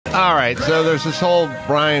All right, so there's this whole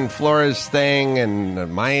Brian Flores thing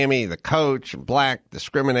and Miami, the coach, black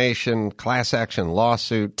discrimination, class action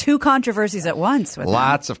lawsuit. Two controversies at once. With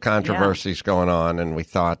Lots of controversies going on, and we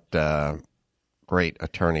thought great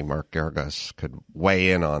attorney Mark Geragos could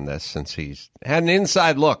weigh in on this since he's had an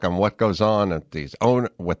inside look on what goes on at these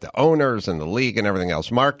with the owners and the league and everything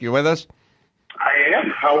else. Mark, you with us? I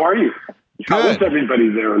am. How are you? Good. How is everybody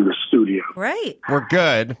there in the studio? Right. We're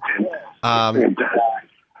good. Fantastic.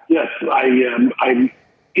 Yes, I'm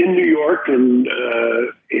in New York, and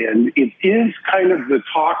it is kind of the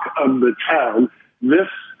talk of the town. This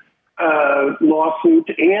lawsuit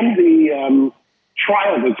and the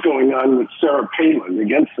trial that's going on with Sarah Palin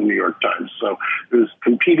against the New York Times. So there's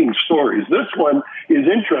competing stories. This one is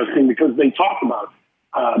interesting because they talk about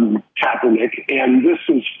Kaepernick, and this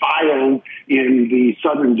was filed in the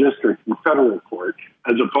Southern District in federal court,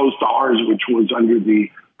 as opposed to ours, which was under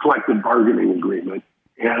the collective bargaining agreement.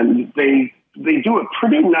 And they do a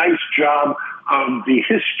pretty nice job of the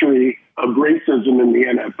history of racism in the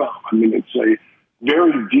NFL. I mean, it's a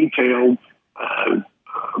very detailed,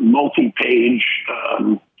 multi-page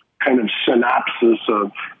kind of synopsis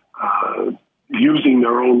of using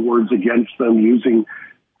their own words against them, using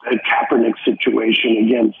the Kaepernick situation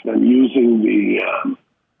against them, using the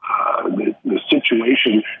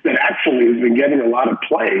situation that actually has been getting a lot of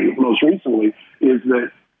play most recently is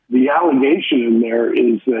that the allegation in there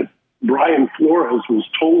is that Brian Flores was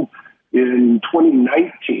told in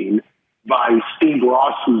 2019 by Steve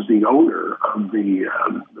Ross, who's the owner of the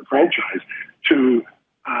franchise, to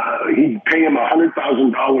he'd pay him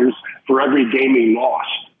 $100,000 for every game he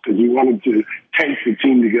lost because he wanted to tank the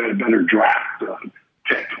team to get a better draft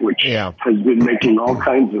pick, which has been making all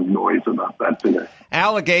kinds of noise about that today.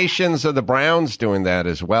 Allegations of the Browns doing that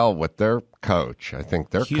as well with their coach. I think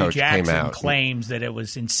their Hugh coach Jackson came out. Claims that it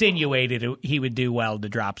was insinuated he would do well to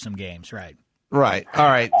drop some games, right? Right. All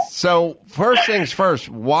right. So first things first,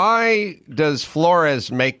 why does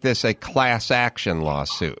Flores make this a class action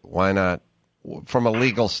lawsuit? Why not, from a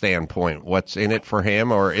legal standpoint, what's in it for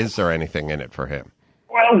him, or is there anything in it for him?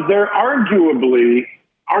 Well, they're arguably,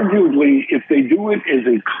 if they do it as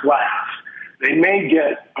a class, they may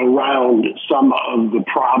get around some of the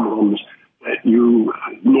problems that you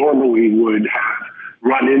normally would have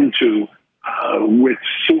run into with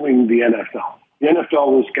suing the NFL. The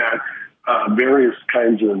NFL has got various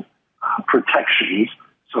kinds of protections,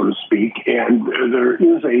 so to speak, and there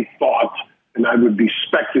is a thought, and I would be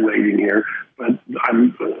speculating here, but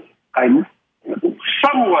I'm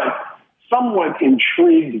somewhat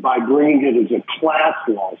intrigued by bringing it as a class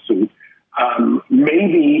lawsuit.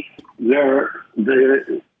 Maybe the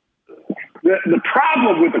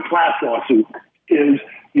problem with the class lawsuit is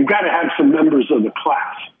you've got to have some members of the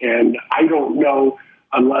class, and I don't know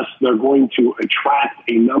unless they're going to attract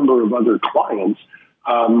a number of other clients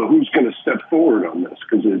who's going to step forward on this,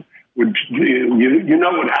 because it would you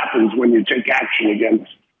know what happens when you take action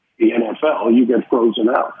against the NFL, you get frozen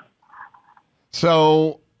out.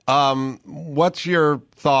 So what's your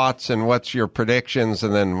thoughts and what's your predictions?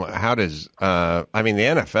 And then how does, the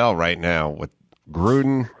NFL right now with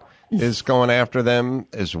Gruden is going after them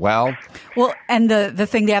as well. Well, and the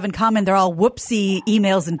thing they have in common, they're all whoopsie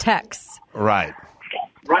emails and texts. Right.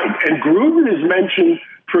 Right. And Gruden is mentioned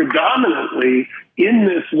predominantly in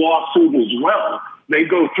this lawsuit as well. They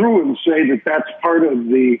go through and say that that's part of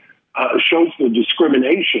the, shows the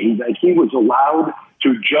discrimination, that he was allowed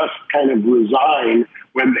to just kind of resign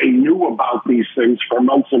when they knew about these things for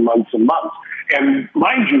months and months and months. And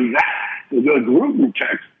mind you, that the Gruden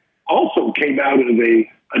text also came out of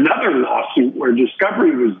another lawsuit where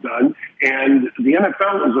discovery was done, and the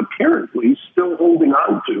NFL is apparently still holding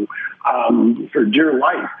on to, for dear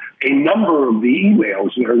life, a number of the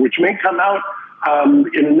emails there, which may come out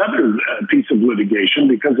in another piece of litigation,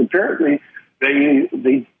 because apparently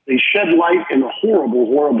they shed light in a horrible,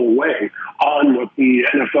 horrible way on what the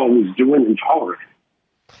NFL was doing and tolerating.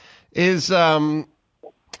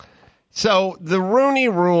 So the Rooney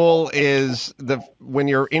Rule is when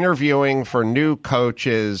you're interviewing for new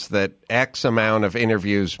coaches that X amount of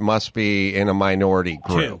interviews must be in a minority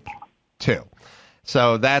group. Two.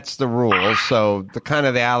 So that's the rule. So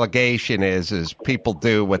the allegation is people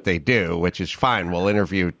do what they do, which is fine. We'll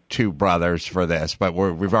interview two brothers for this, but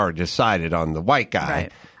we've already decided on the white guy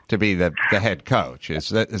to be the head coach. Is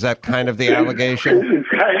that kind of the allegation?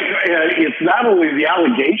 It's not only the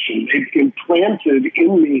allegation. It implanted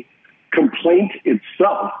in the complaint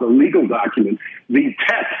itself, the legal document, the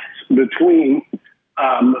text between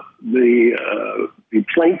the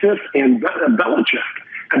plaintiff and Belichick.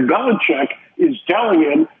 And Belichick is telling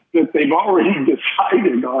him that they've already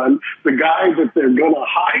decided on the guy that they're going to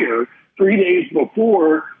hire 3 days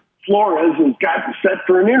before Flores has gotten set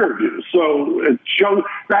for an interview. So it shows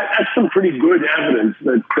that's some pretty good evidence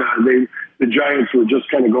that the Giants were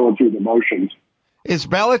just kind of going through the motions. Is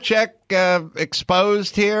Belichick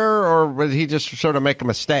exposed here, or did he just sort of make a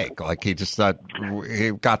mistake? Like he just thought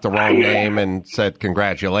he got the wrong name and said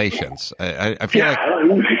congratulations. I feel like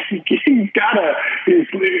he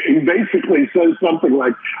basically says something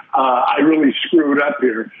like, "I really screwed up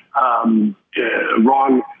here.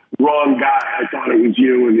 Wrong guy. I thought it was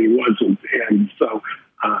you, and he wasn't." And so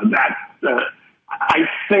I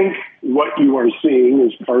think what you are seeing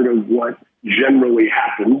is part of what generally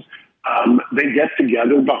happens. They get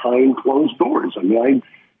together behind closed doors. I mean,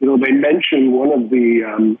 they mentioned one of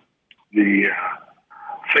the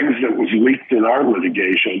things that was leaked in our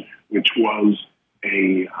litigation, which was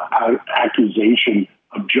a accusation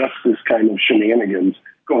of just this kind of shenanigans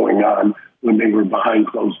going on when they were behind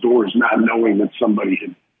closed doors, not knowing that somebody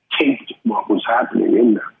had taped what was happening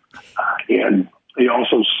in there. And they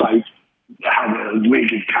also cite how the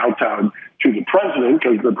league had kowtowed to the president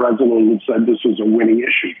because the president had said this was a winning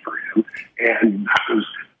issue for him. And that was,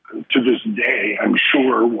 to this day, I'm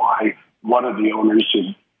sure, why one of the owners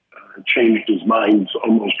had changed his mind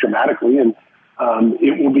almost dramatically. And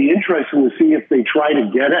it will be interesting to see if they try to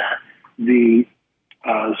get at the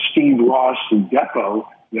Steve Ross depot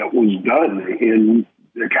that was done in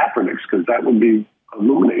the Kaepernicks, because that would be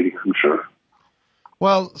illuminating, I'm sure.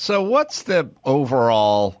 Well, so what's the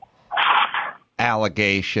overall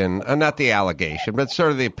allegation, not the allegation, but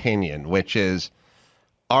sort of the opinion, which is,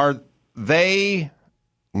 are they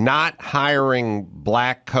not hiring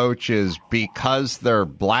black coaches because they're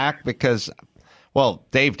black? Because, well,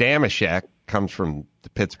 Dave Damashek comes from the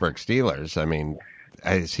Pittsburgh Steelers. I mean,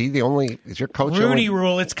 is your coach? Rooney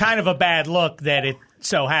Rule, it's kind of a bad look that it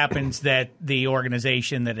so happens that the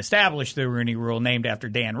organization that established the Rooney Rule, named after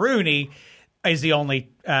Dan Rooney, is the only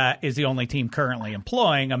team currently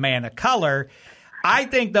employing a man of color. I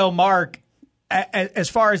think, though, Mark, as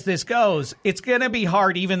far as this goes, it's going to be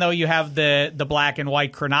hard, even though you have the black and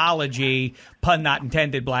white chronology, pun not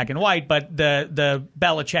intended, black and white, but the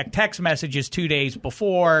Belichick text messages 2 days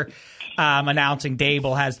before announcing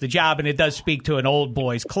Dable has the job, and it does speak to an old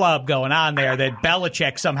boys club going on there, that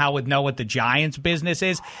Belichick somehow would know what the Giants' business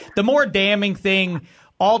is. The more damning thing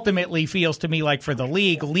ultimately feels to me like for the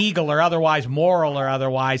league, legal or otherwise, moral or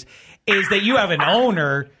otherwise, is that you have an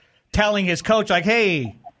owner telling his coach, like,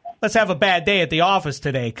 hey, let's have a bad day at the office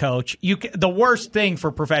today, coach. The worst thing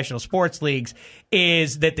for professional sports leagues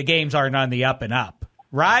is that the games aren't on the up and up,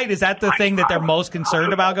 right? Is that the thing that they're most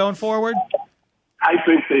concerned about going forward? I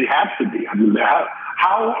think they have to be. I mean,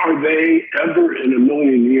 how are they ever in a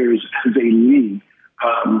million years as a league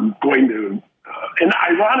going to and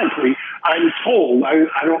ironically, I'm told,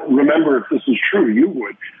 I don't remember if this is true, you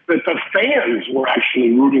would, that the fans were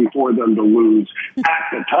actually rooting for them to lose at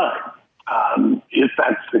the time. If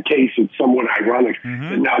that's the case, it's somewhat ironic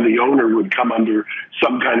that now the owner would come under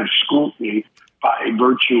some kind of scrutiny by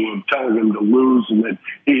virtue of telling them to lose, and that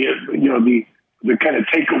he, the kind of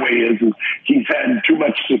takeaway is he's had too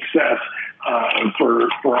much success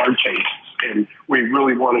for our tastes, and we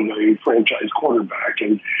really wanted a franchise quarterback.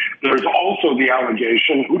 And there's also the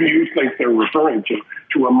allegation, who do you think they're referring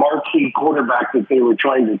to a marquee quarterback that they were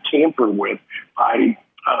trying to tamper with by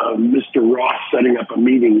Mr. Ross setting up a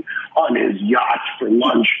meeting on his yacht for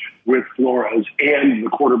lunch with Flores, and the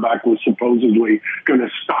quarterback was supposedly going to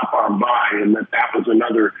stop on by, and that was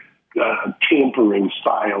another tampering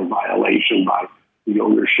style violation by the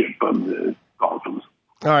ownership of the Dolphins.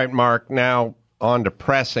 All right, Mark, now on to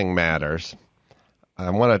pressing matters.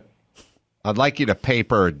 I'd like you to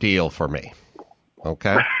paper a deal for me,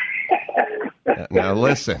 okay? Now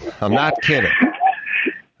listen, I'm not kidding.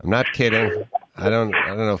 I don't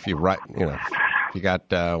know if you write, if you got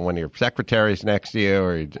one of your secretaries next to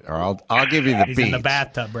you, or I'll give you the beats. He's in the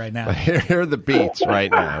bathtub right now. Here are the beats right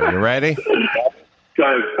now. You ready?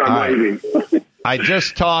 I'm waiting. I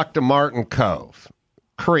just talked to Martin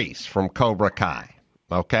Crease from Cobra Kai.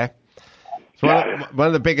 Okay, it's one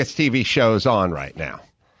of the biggest TV shows on right now.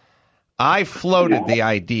 I floated the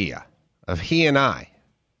idea of he and I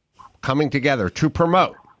coming together to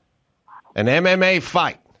promote an MMA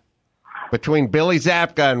fight between Billy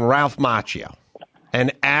Zabka and Ralph Macchio,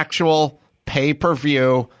 an actual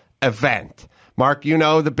pay-per-view event. Mark, you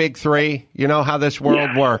know the big three. You know how this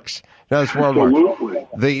world works. Absolutely.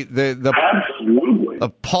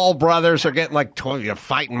 The Paul brothers are getting like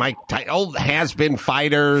fighting Mike Tyson, old has-been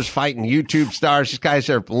fighters, fighting YouTube stars. These guys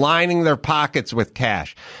are lining their pockets with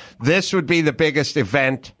cash. This would be the biggest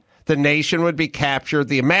event The nation would be captured.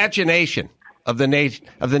 The imagination of the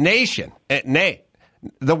nation,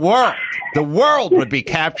 the world would be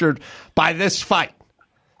captured by this fight.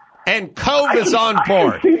 And Cove is on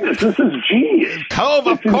board. This is genius. Cove,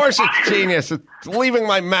 of course it's genius. It's leaving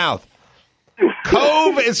my mouth.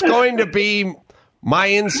 Cove is going to be my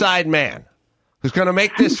inside man who's going to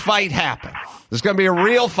make this fight happen. There's going to be a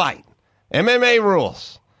real fight. MMA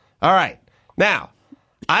rules. All right. Now,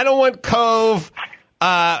 I don't want Cove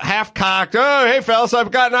half-cocked. Oh, hey, fellas,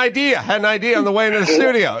 I've got an idea. Had an idea on the way into the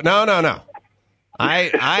studio. No.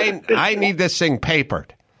 I need this thing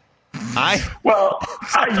papered. I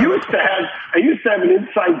used to have an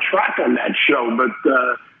inside track on that show, but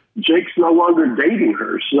Jake's no longer dating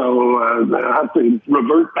her, so I have to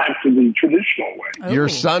revert back to the traditional way. Your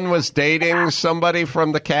son was dating somebody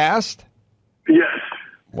from the cast? Yes.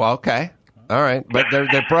 Well, okay. All right. But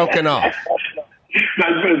they're broken off.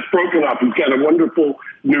 It's broken up. He's got a wonderful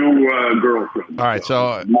new girlfriend. All right,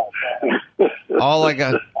 so all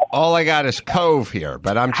I got is Cove here,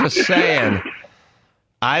 but I'm just saying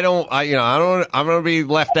I'm going to be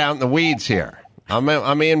left out in the weeds here.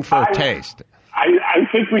 I'm in for a taste. I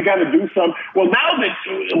think we got to do some. Well, now that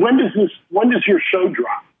when does your show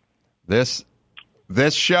drop? This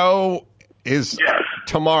show is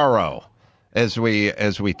tomorrow as we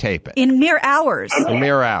tape it. In mere hours. In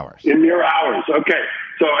mere hours. Okay.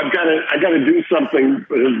 So I got to do something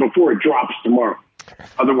before it drops tomorrow.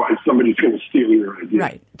 Otherwise, somebody's going to steal your idea.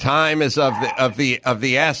 Right. Time is of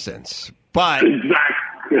the essence. But exactly.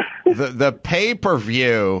 the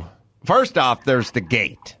pay-per-view. First off, there's the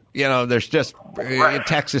gate. There's just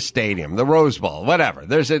Texas Stadium, the Rose Bowl, whatever.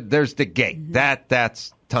 There's the gate.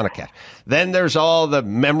 That's ton of cash. Then there's all the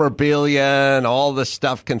memorabilia and all the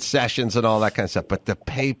stuff, concessions and all that kind of stuff. But the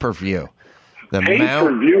pay-per-view,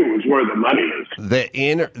 pay-per-view is where the money is.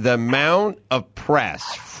 The amount of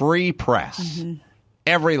press, free press,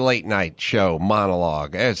 every late night show,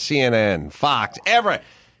 monologue, CNN, Fox,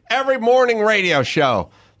 every morning radio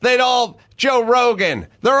show. Joe Rogan,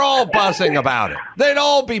 they're all buzzing about it. They'd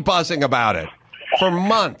all be buzzing about it for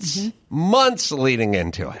months leading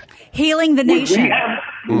into it. Healing the nation.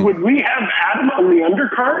 Would we have Adam on the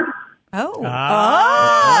undercard? Oh.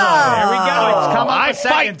 There we go. It's come up I a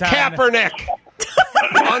second fight time. Kaepernick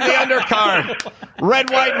on the undercard. Red,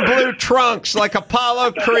 white, and blue trunks like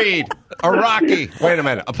Apollo Creed. Or Rocky. Wait a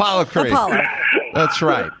minute. Apollo Creed. Apollo. That's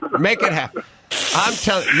right. Make it happen. I'm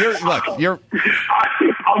telling you, you're.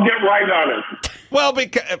 I'll get right on it. Well,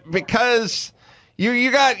 because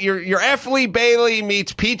you got your F. Lee Bailey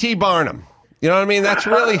meets P.T. Barnum. You know what I mean? That's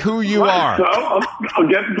really who you are. So I'll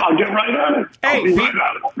get right on it. Hey,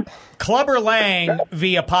 Clubber Lang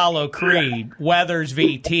v. Apollo Creed, Weathers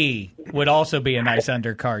v. T would also be a nice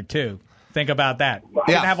undercard too. Think about that.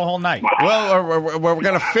 We can have a whole night. Well, we're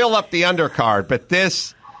going to fill up the undercard, but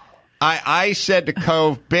this, I said to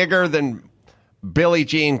Cove, bigger than Billie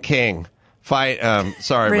Jean King. Bobby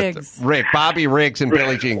Riggs and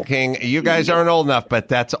Billie Jean King. You guys aren't old enough, but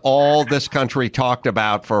that's all this country talked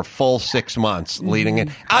about for a full 6 months leading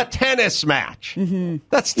in. A tennis match.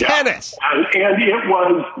 That's tennis. And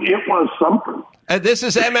it was something. And this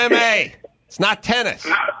is MMA. It's not tennis.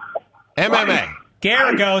 MMA.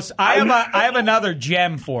 Geragos, I have another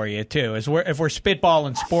gem for you too. If we're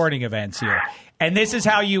spitballing sporting events here, and this is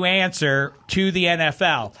how you answer to the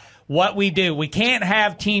NFL. What we do, we can't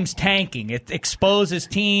have teams tanking. It exposes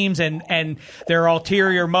teams and their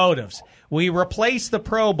ulterior motives. We replace the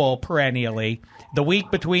Pro Bowl perennially, the week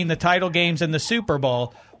between the title games and the Super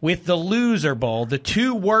Bowl, with the Loser Bowl. The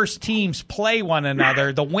two worst teams play one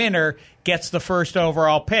another. The winner gets the first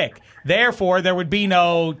overall pick. Therefore, there would be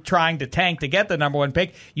no trying to tank to get the number one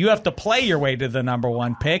pick. You have to play your way to the number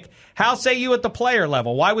one pick. How say you at the player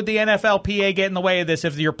level? Why would the NFLPA get in the way of this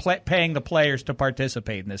if you're paying the players to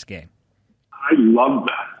participate in this game? I love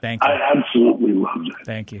that. Thank you. I absolutely love that.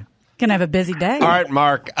 Thank you. Gonna have a busy day. All right,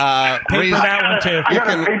 Mark. Paper that one too. I got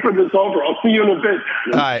to paper this over. I'll see you in a bit.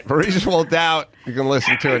 All right, reasonable doubt. You can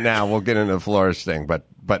listen to it now. We'll get into the Flores thing, but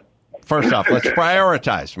first off, let's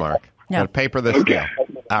prioritize, Mark. Yeah. Got to paper this deal.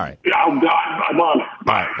 All right. I'm on it.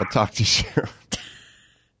 All right, we'll talk to you soon.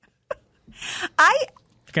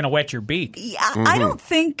 It's going to wet your beak. I don't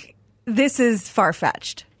think this is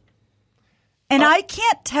far-fetched. And I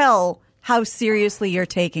can't tell how seriously you're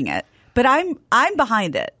taking it, but I'm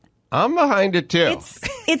behind it. I'm behind it, too.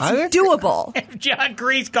 It's doable. If John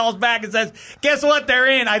Kreese calls back and says, guess what, they're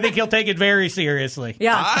in, I think he'll take it very seriously.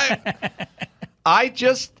 Yeah. I'm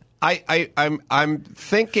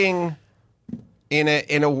thinking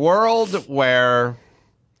in a world where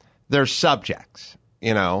there's subjects,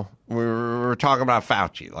 we were talking about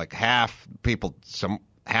Fauci, like half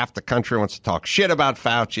half the country wants to talk shit about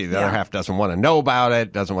Fauci. The other half doesn't want to know about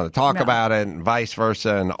it, doesn't want to talk about it, and vice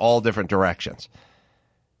versa in all different directions.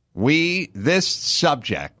 This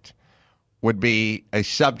subject would be a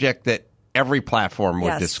subject that every platform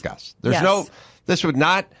would discuss.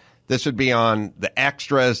 This would be on the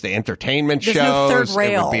extras, the entertainment shows. No third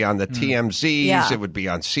rail. It would be on the TMZs. Yeah. It would be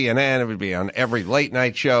on CNN. It would be on every late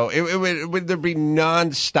night show. There'd be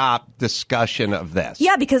nonstop discussion of this.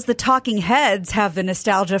 Yeah, because the talking heads have the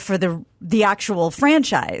nostalgia for the actual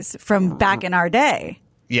franchise from back in our day.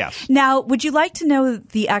 Yes. Now, would you like to know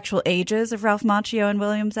the actual ages of Ralph Macchio and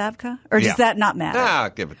William Zabka? Or does that not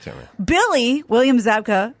matter? Give it to me. Billy, William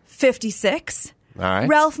Zabka, 56. All right.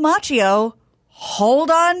 Ralph Macchio, hold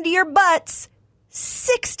on to your butts,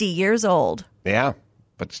 60 years old. Yeah,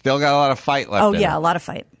 but still got a lot of fight left in a it. lot of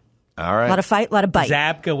fight. All right. A lot of fight, a lot of bite.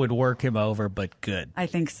 Zabka would work him over, but good. I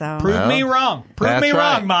think so. Prove me wrong. Prove me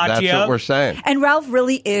wrong, Macchio. That's what we're saying. And Ralph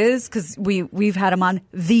really is, because we've had him on,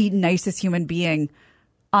 the nicest human being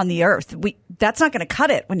on the earth. That's not going to cut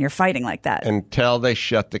it when you're fighting like that. Until they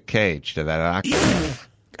shut the cage to that actor.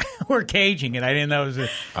 We're caging it. I didn't know it was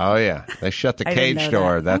Oh, yeah. They shut the cage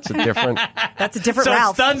door. That's a different... That's a different so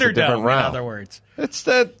Ralph. It's Thunderdome, different in Ralph. other words. It's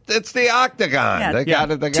the octagon. Yeah. They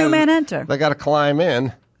got Two-man enter. They got to climb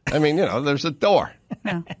in. I mean, there's a door.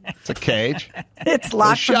 Yeah. It's a cage. It's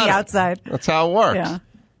locked from Shut the it. outside. That's how it works. Yeah.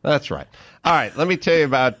 That's right. All right, let me tell you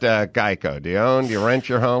about Geico. Do you own? Do you rent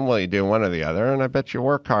your home? Well, you do one or the other, and I bet you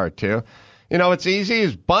work hard, too. What's easy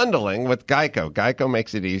is bundling with Geico. Geico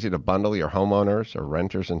makes it easy to bundle your homeowners or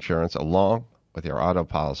renters insurance along with your auto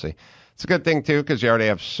policy. It's a good thing, too, because you already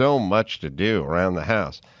have so much to do around the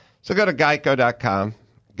house. So go to geico.com,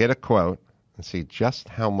 get a quote, and see just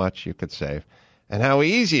how much you could save and how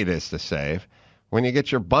easy it is to save when you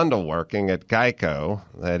get your bundle working at Geico.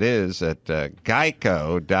 That is at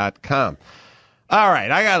geico.com. All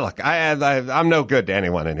right, I'm no good to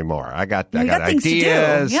anyone anymore. I got things to do.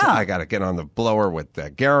 ideas. Yeah. I got to get on the blower with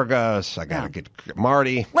Geragos. I got to get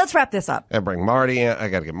Marty. Let's wrap this up. And bring Marty in. I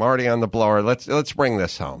got to get Marty on the blower. Let's bring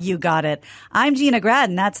this home. You got it. I'm Gina Grad,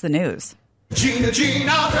 and that's the news. Gina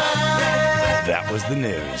Grad. That was the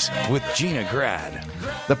news with Gina Grad.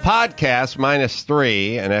 The podcast,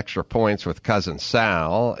 -3 and extra points with Cousin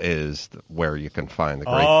Sal, is where you can find the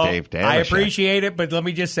great Dave Damashek. I appreciate it, but let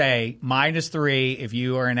me just say, -3, if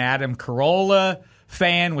you are an Adam Carolla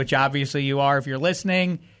fan, which obviously you are if you're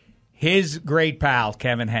listening, his great pal,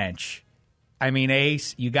 Kevin Hench. I mean,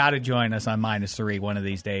 Ace, you got to join us on -3 one of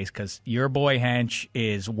these days because your boy Hench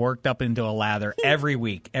is worked up into a lather every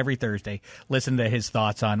week, every Thursday. Listen to his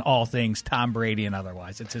thoughts on all things Tom Brady and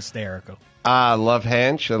otherwise. It's hysterical. I love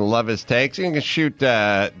Hench and love his takes. You can shoot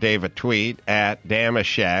Dave a tweet at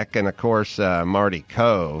Damashek. And, of course, Marty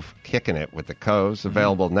Cove, kicking it with the Coves,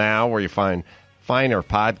 available now where you find finer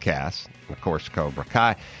podcasts. And, of course, Cobra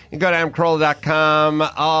Kai. You can go to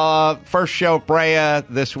amcarolla.com. First show at Brea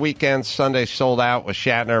this weekend. Sunday sold out with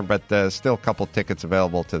Shatner, but still a couple tickets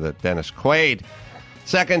available to the Dennis Quaid.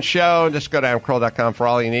 Second show, just go to amcarolla.com for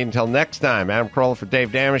all you need. Until next time, Adam Carolla for Dave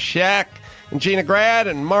Damashek and Gina Grad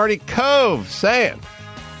and Marty Cove saying,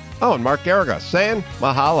 and Mark Geragos saying,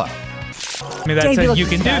 mahalo. I mean, you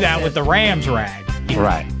can do that with the Rams rag.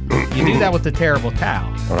 Right. You do that with the terrible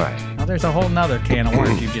towel. Right. Now, there's a whole nother can of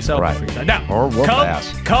worms you just opened for yourself. No. Or whoop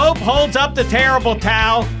ass. Cope holds up the terrible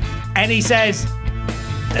towel, and he says,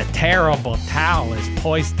 the terrible towel is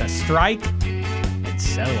poised to strike, and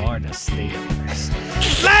so are the Steelers.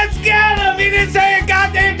 Let's get him! He didn't say a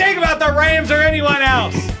goddamn thing about the Rams or anyone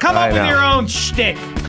else. Come up with your own shtick.